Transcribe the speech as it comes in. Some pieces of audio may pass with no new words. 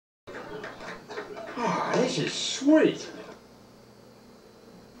This is sweet.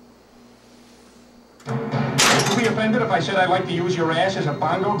 Would you be offended if I said I'd like to use your ass as a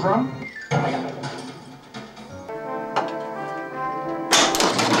bongo drum?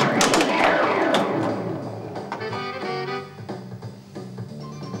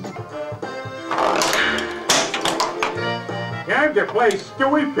 Time to play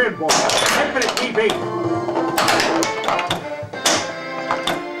Stewie Pinball. Head for the TV.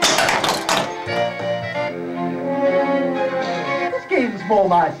 This game's more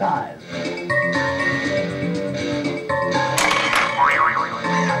my size.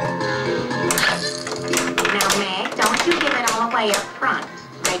 Now, Meg, don't you give it all away up front.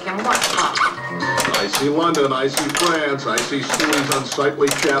 Make him work hard. I see London, I see France, I see Stewie's unsightly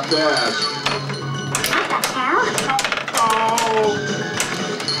chapped ass. What the hell?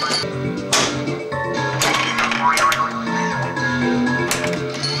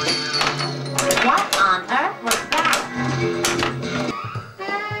 What on earth was that?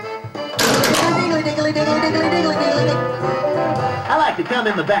 Diggly, diggly, diggly, diggly, diggly, diggly. I like to come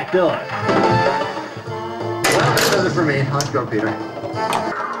in the back door. Well, that does it for me. Let's go, Peter.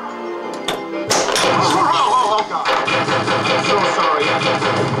 Oh, God. I'm so sorry.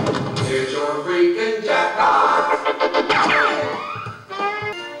 Here's your freaking jackpot.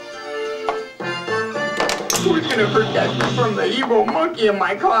 Who's gonna protect me from the evil monkey in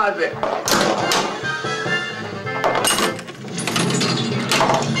my closet?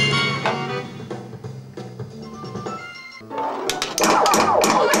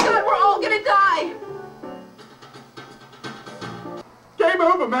 Oh my God, we're all gonna die! Game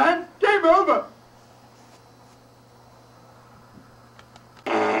over, man. Game over.